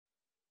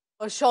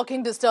A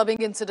shocking, disturbing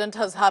incident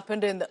has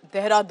happened in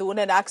Dehradun,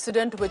 an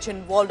accident which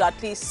involved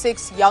at least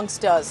 6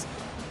 youngsters,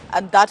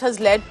 and that has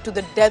led to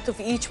the death of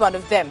each one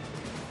of them.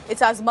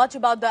 It's as much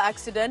about the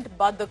accident,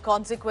 but the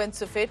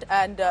consequence of it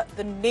and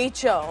the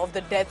nature of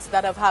the deaths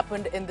that have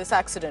happened in this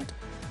accident.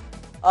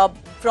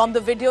 From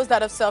the videos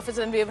that have surfaced,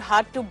 and we have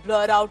had to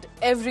blur out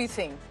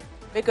everything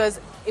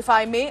because, if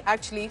I may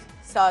actually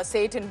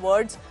say it in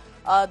words,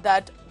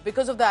 that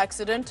because of the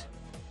accident,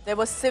 there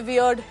were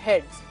severed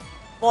heads,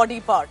 body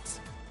parts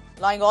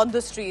lying on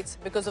the streets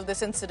because of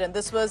this incident.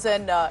 This was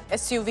an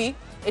SUV.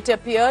 It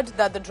appeared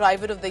that the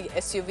driver of the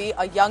SUV,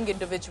 a young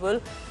individual,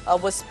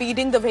 was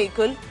speeding the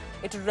vehicle.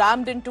 It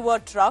rammed into a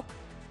truck.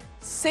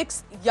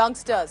 6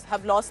 youngsters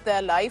have lost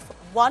their life.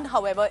 One,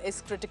 however,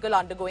 is critical,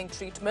 undergoing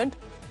treatment.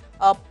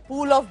 A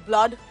pool of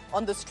blood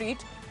on the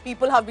street.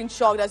 People have been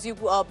shocked as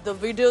the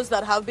videos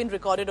that have been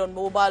recorded on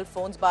mobile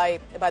phones by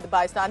the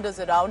bystanders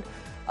around.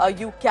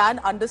 You can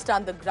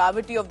understand the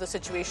gravity of the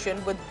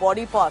situation with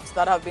body parts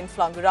that have been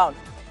flung around.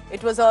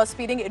 It was a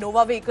speeding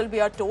Innova vehicle, we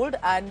are told,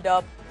 and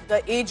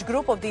the age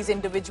group of these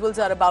individuals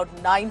are about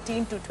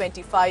 19 to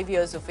 25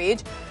 years of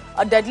age.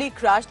 A deadly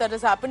crash that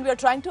has happened. We are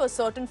trying to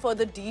ascertain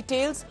further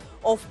details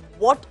of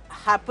what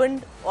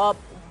happened.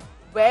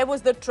 Where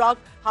was the truck?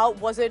 How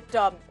was it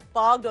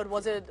parked, or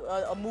was it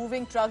a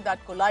moving truck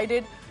that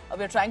collided?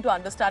 We're trying to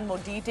understand more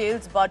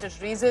details, but it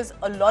raises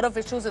a lot of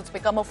issues. It's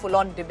become a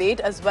full-on debate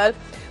as well.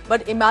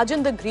 But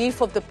imagine the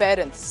grief of the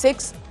parents.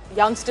 6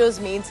 youngsters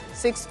means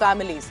 6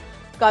 families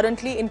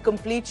currently in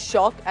complete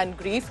shock and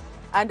grief,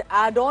 and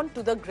add on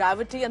to the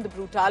gravity and the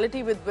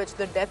brutality with which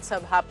the deaths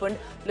have happened,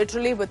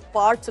 literally with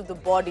parts of the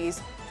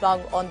bodies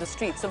flung on the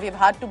street. So we've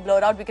had to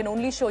blur out. We can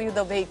only show you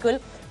the vehicle.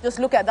 Just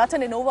look at, that's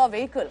an Innova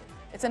vehicle.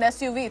 It's an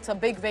SUV. It's a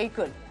big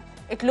vehicle.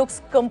 It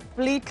looks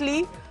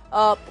completely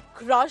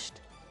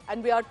crushed,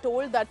 and we are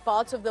told that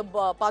parts of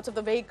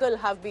the vehicle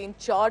have been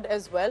charred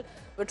as well.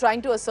 We're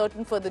trying to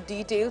ascertain further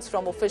details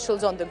from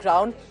officials on the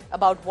ground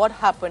about what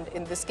happened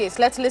in this case.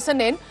 Let's listen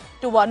in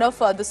to one of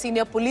the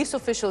senior police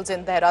officials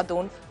in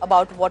Dehradun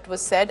about what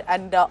was said,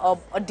 and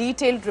a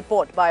detailed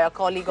report by our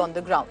colleague on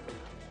the ground.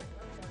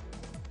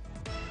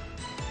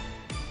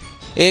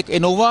 एक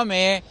Innova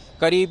में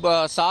करीब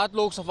 7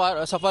 लोग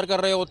सफर कर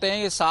रहे होते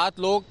हैं। ये 7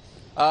 लोग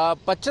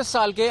 25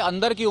 साल के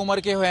अंदर की उम्र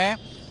के हैं,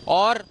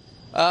 और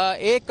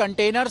एक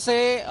कंटेनर से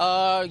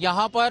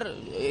यहाँ पर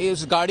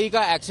इस गाड़ी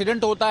का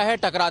एक्सीडेंट होता है,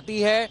 टकराती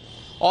है।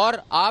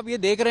 और आप ये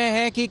देख रहे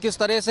हैं कि किस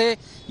तरह से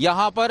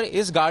यहाँ पर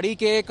इस गाड़ी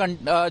के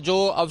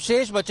जो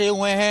अवशेष बचे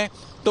हुए हैं,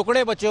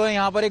 टुकड़े बचे हुए हैं।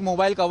 यहाँ पर एक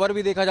मोबाइल कवर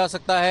भी देखा जा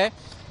सकता है,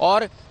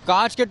 और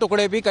कांच के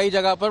टुकड़े भी कई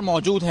जगह पर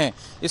मौजूद हैं।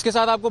 इसके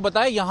साथ आपको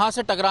बताएं, यहाँ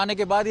से टकराने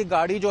के बाद ये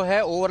गाड़ी जो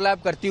है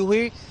ओवरलैप करती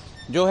हुई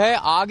जो है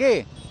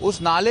आगे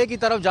उस नाले की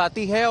तरफ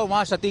जाती है और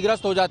वहाँ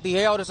क्षतिग्रस्त हो जाती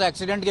है, और इस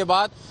एक्सीडेंट के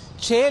बाद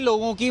 6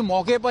 लोगों की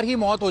मौके पर ही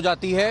मौत हो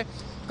जाती है।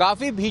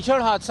 काफी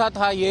भीषण हादसा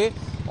था ये,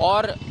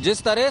 और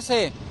जिस तरह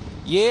से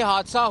ये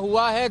हादसा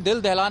हुआ है,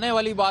 दिल दहलाने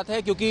वाली बात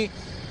है, क्योंकि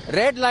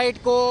रेड लाइट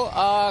को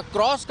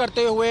क्रॉस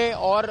करते हुए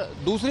और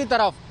दूसरी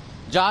तरफ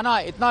जाना,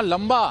 इतना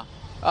लंबा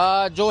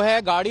जो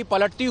है गाड़ी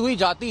पलटती हुई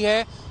जाती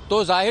है,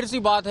 तो जाहिर सी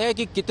बात है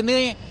कि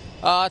कितनी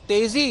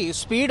तेजी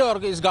स्पीड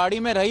और इस गाड़ी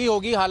में रही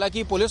होगी।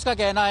 हालांकि पुलिस का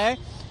कहना है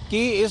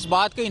कि इस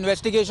बात की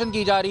इन्वेस्टिगेशन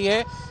की जा रही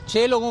है।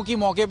 6 लोगों की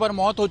मौके पर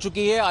मौत हो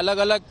चुकी है। अलग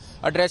अलग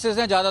एड्रेसेस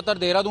हैं, ज्यादातर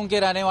देहरादून के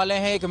रहने वाले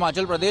हैं, एक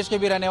हिमाचल प्रदेश के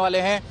भी रहने वाले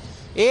हैं।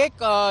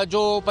 एक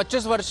जो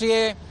 25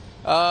 वर्षीय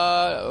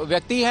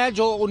व्यक्ति हैं,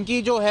 जो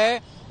उनकी जो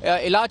है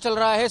इलाज चल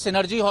रहा है,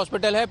 सिनर्जी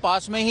हॉस्पिटल है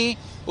पास में ही,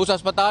 उस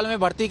अस्पताल में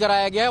भर्ती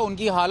कराया गया है।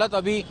 उनकी हालत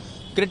अभी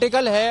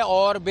क्रिटिकल है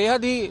और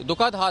बेहद ही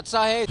दुखद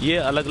हादसा है। ये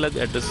अलग अलग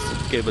एड्रेस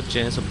के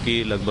बच्चे हैं,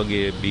 सबकी लगभग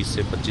ये 20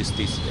 से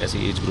 25-30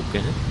 ऐसी एज ग्रुप के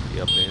हैं। ये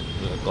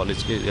अपने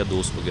कॉलेज के या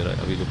दोस्त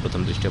वगैरह, अभी जो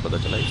प्रथम दृष्टया पता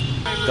चला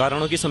है।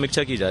 कारणों की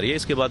समीक्षा की जा रही है।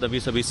 इसके बाद अभी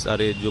सभी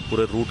सारे जो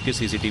पूरे रूट के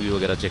सीसीटीवी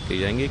वगैरह चेक किए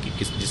जाएंगे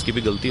कि जिसकी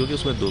भी गलती होगी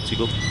उसमें दोषी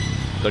को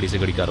कड़ी से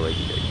कड़ी कार्रवाई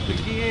की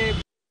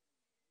जाएगी।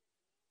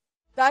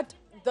 That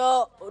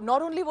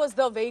not only was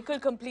the vehicle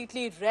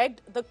completely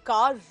wrecked, the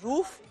car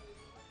roof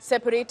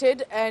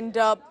separated, and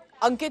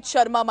Ankit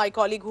Sharma, my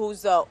colleague,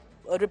 whose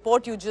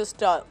report you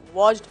just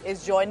watched,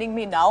 is joining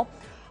me now.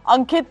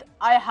 Ankit,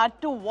 I had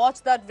to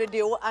watch that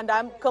video and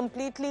I'm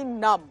completely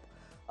numb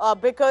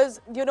because,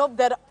 you know,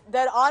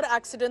 there are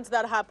accidents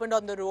that happened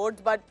on the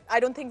road, but I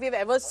don't think we've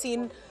ever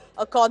seen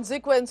a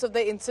consequence of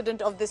the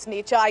incident of this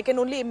nature. I can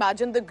only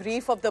imagine the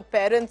grief of the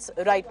parents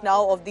right now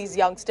of these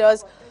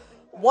youngsters.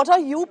 What are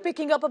you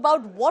picking up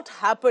about what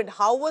happened?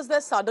 How was there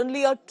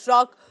suddenly a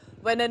truck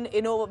when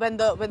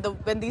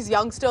these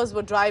youngsters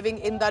were driving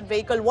in that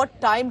vehicle? What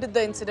time did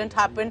the incident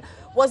happen?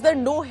 Was there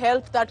no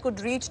help that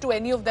could reach to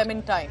any of them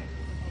in time?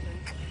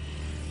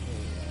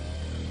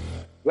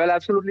 Well,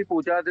 absolutely,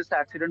 Pooja. This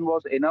accident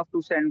was enough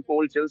to send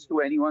cold chills to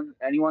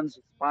anyone's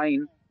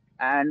spine,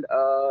 and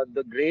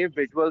the grave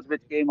visuals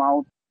which came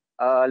out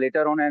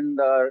later on, and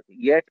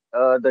yet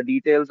the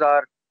details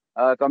are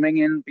coming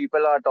in.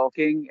 People are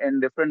talking in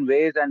different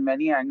ways, and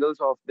many angles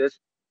of this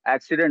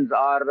accident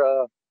are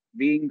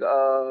being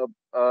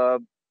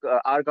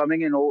are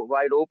coming in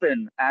wide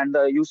open. And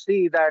you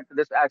see that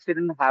this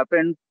accident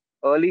happened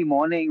early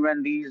morning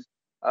when these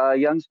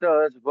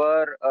youngsters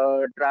were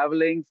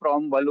traveling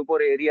from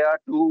Ballupur area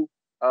to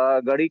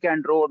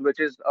Gadikant Road, which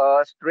is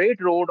a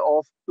straight road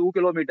of 2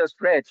 kilometer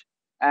stretch.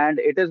 And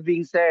it is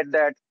being said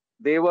that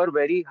they were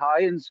very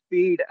high in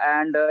speed,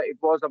 and it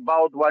was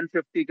about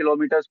 150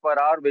 kilometers per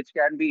hour, which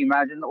can be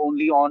imagined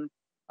only on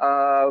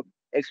uh,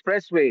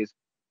 expressways.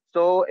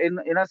 So in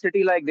a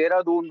city like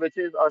Dehradun, which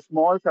is a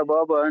small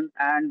suburban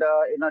and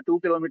in a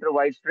 2 kilometer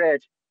wide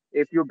stretch,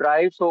 if you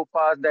drive so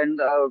fast, then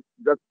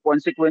the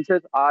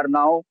consequences are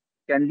now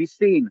can be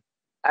seen.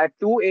 At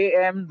 2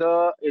 a.m.,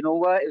 the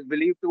Innova is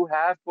believed to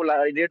have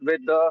collided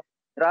with the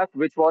truck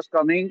which was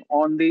coming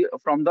on the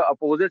from the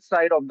opposite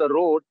side of the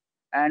road,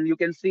 and you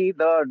can see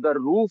the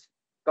roof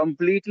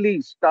completely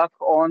stuck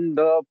on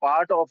the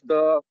part of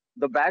the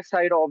back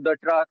side of the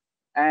truck,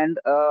 and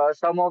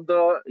some of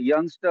the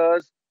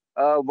youngsters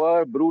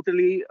were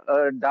brutally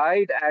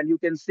died, and you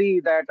can see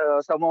that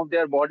some of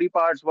their body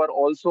parts were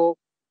also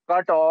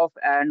cut off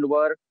and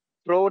were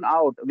thrown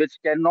out, which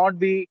cannot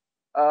be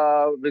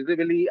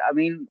visibly. I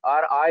mean,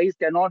 our eyes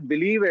cannot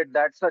believe it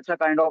that such a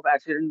kind of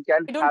accident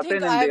can I don't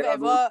think happen in I've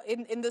Dehradun.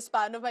 ever, in the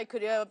span of my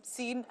career,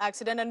 seen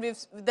accident, and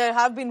there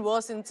have been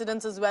worse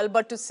incidents as well.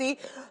 But to see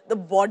the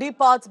body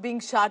parts being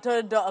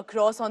shattered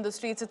across on the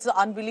streets, it's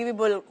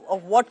unbelievable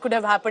of what could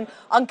have happened.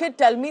 Ankit,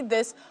 tell me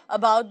this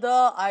about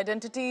the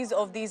identities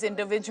of these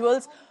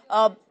individuals.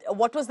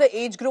 What was the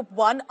age group?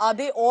 One, are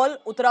they all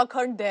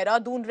Uttarakhand,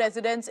 Dehradun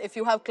residents? If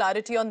you have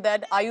clarity on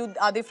that,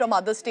 are they from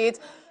other states?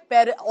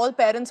 All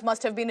parents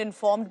must have been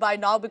informed by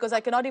now, because I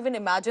cannot even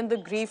imagine the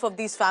grief of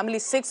these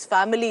families, six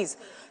families,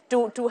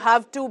 to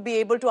have to be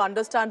able to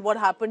understand what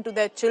happened to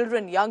their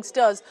children,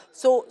 youngsters,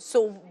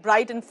 so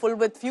bright and full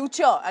with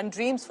future and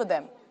dreams for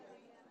them.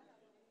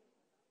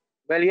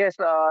 Well, yes,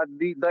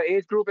 the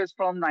age group is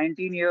from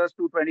 19 years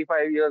to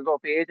 25 years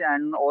of age,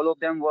 and all of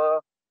them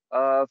were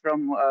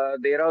from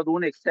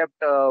Dehradun, except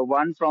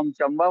one from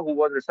Chamba who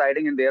was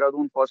residing in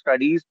Dehradun for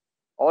studies.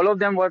 All of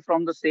them were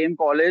from the same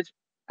college,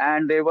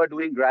 and they were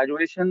doing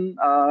graduation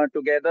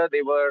together.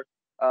 They were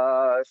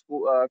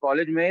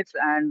college mates,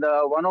 and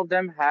one of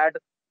them had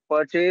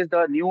purchased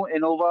a new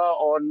Innova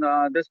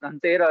on this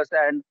Dhanteras,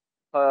 and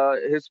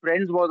his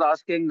friends was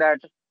asking that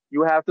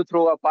you have to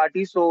throw a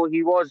party, so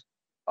he was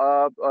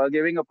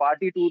giving a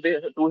party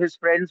to his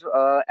friends,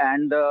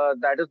 and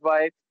that is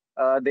why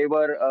they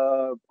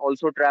were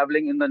also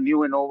traveling in the new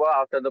Innova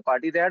after the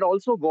party. They had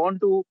also gone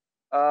to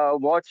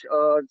watch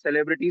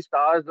Celebrity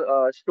Stars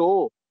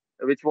show,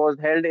 which was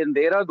held in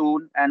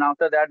Dehradun, and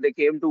after that they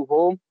came to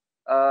home.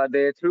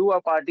 They threw a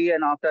party,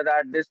 and after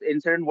that this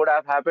incident would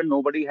have happened.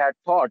 Nobody had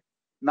thought.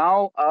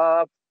 Now,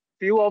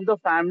 few of the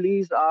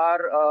families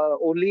are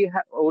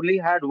only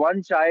had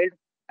one child,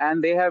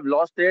 and they have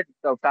lost it.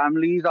 The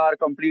families are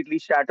completely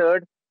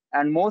shattered,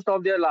 and most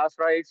of their last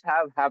rites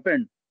have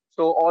happened.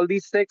 So all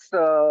these six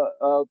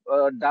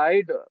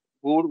died,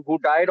 who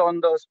died on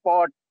the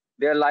spot.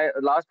 Their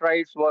last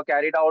rites were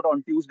carried out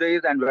on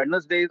Tuesdays and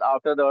Wednesdays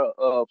after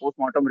the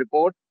postmortem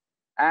report.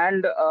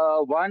 And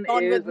one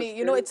On is with me.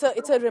 You know, still.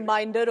 it's a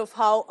reminder of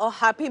how a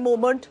happy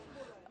moment.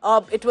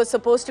 It was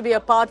supposed to be a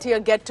party, a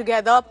get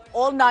together.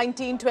 All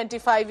 19,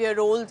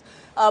 25-year-olds,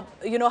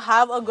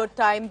 have a good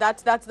time.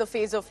 That's the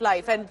phase of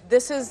life, and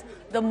this is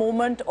the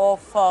moment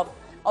of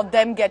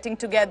them getting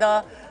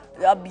together,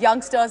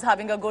 youngsters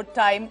having a good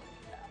time.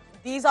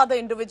 These are the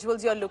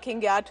individuals you're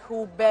looking at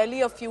who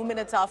barely a few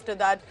minutes after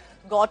that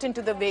got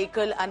into the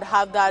vehicle and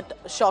have that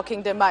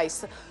shocking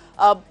demise.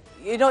 Uh,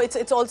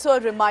 it's also a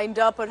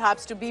reminder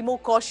perhaps to be more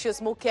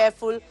cautious, more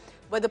careful,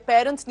 where the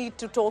parents need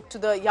to talk to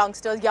the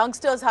youngsters.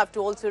 Youngsters have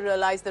to also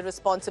realize the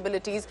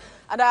responsibilities.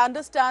 And I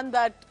understand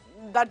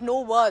that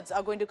no words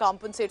are going to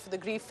compensate for the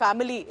grief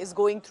family is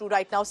going through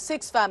right now,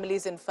 six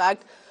families in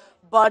fact.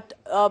 But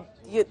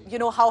you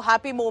know how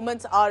happy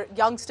moments are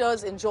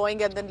youngsters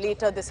enjoying, and then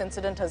later this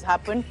incident has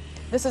happened.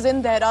 This is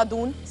in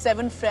Dehradun.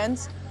 7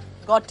 friends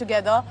got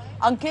together.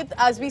 Ankit,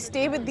 as we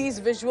stay with these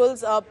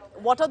visuals,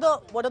 what are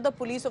the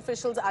police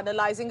officials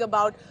analyzing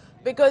about?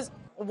 Because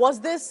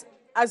was this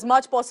as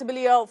much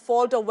possibly a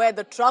fault of where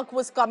the truck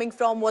was coming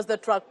from? Was the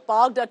truck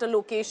parked at a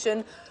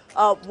location?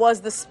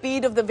 Was the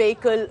speed of the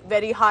vehicle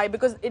very high?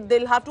 Because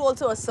they'll have to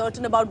also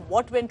ascertain about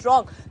what went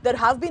wrong. There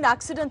have been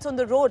accidents on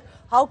the road.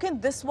 How can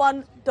this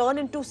one turn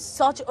into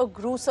such a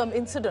gruesome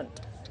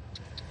incident?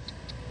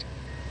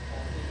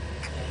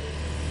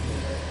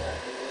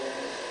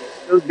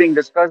 Still being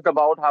discussed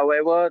about.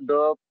 However,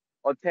 the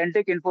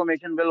authentic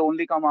information will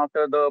only come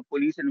after the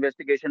police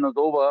investigation is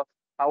over.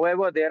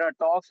 However, there are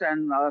talks,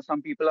 and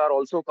some people are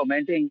also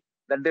commenting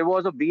that there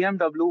was a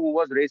BMW who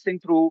was racing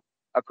through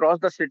across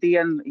the city,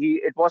 and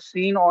it was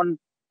seen on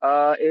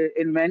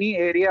in many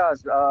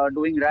areas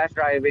doing rash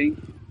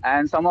driving,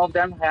 and some of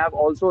them have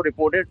also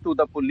reported to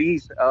the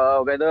police.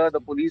 Whether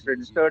the police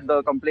registered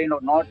the complaint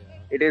or not,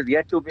 it is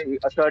yet to be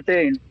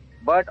ascertained.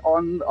 But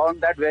on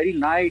that very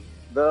night,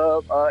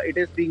 the it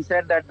is being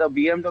said that the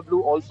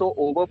BMW also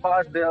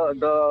overpassed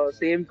the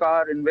same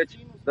car in which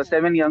the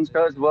 7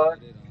 youngsters were.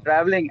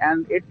 traveling,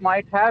 and it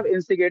might have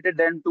instigated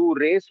them to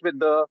race with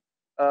the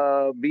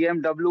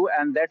BMW,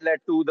 and that led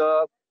to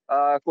the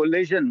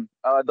collision,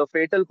 the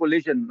fatal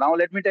collision. Now,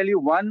 let me tell you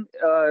one,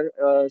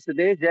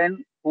 Siddesh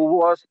Jain, who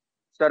was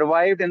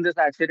survived in this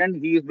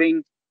accident. He is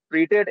being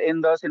treated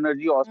in the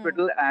Synergy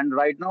Hospital, and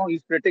right now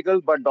he's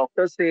critical, but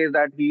doctors say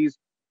that he's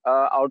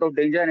out of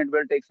danger and it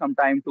will take some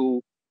time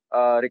to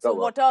So recover.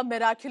 what a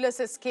miraculous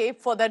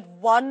escape for that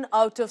 1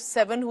 out of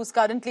 7 who's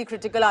currently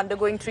critical,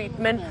 undergoing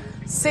treatment.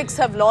 6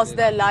 have lost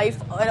their life.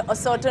 A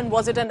certain,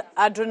 was it an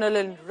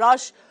adrenaline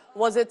rush?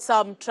 Was it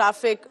some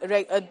traffic,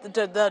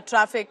 the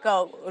traffic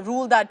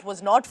rule that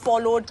was not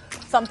followed?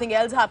 Something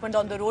else happened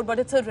on the road, but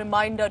it's a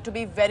reminder to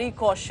be very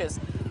cautious.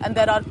 And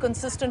there are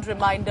consistent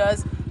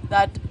reminders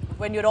that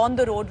when you're on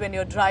the road, when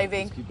you're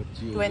driving,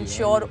 to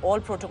ensure all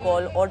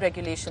protocol or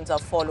regulations are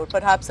followed.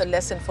 Perhaps a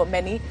lesson for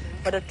many,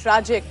 but a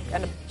tragic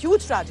and a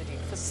huge tragedy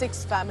for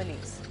 6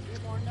 families.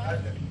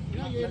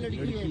 ये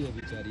लड़की है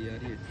बेचारी यार,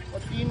 ये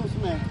और 3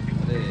 उसमें।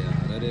 अरे यार,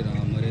 अरे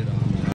राम, अरे राम।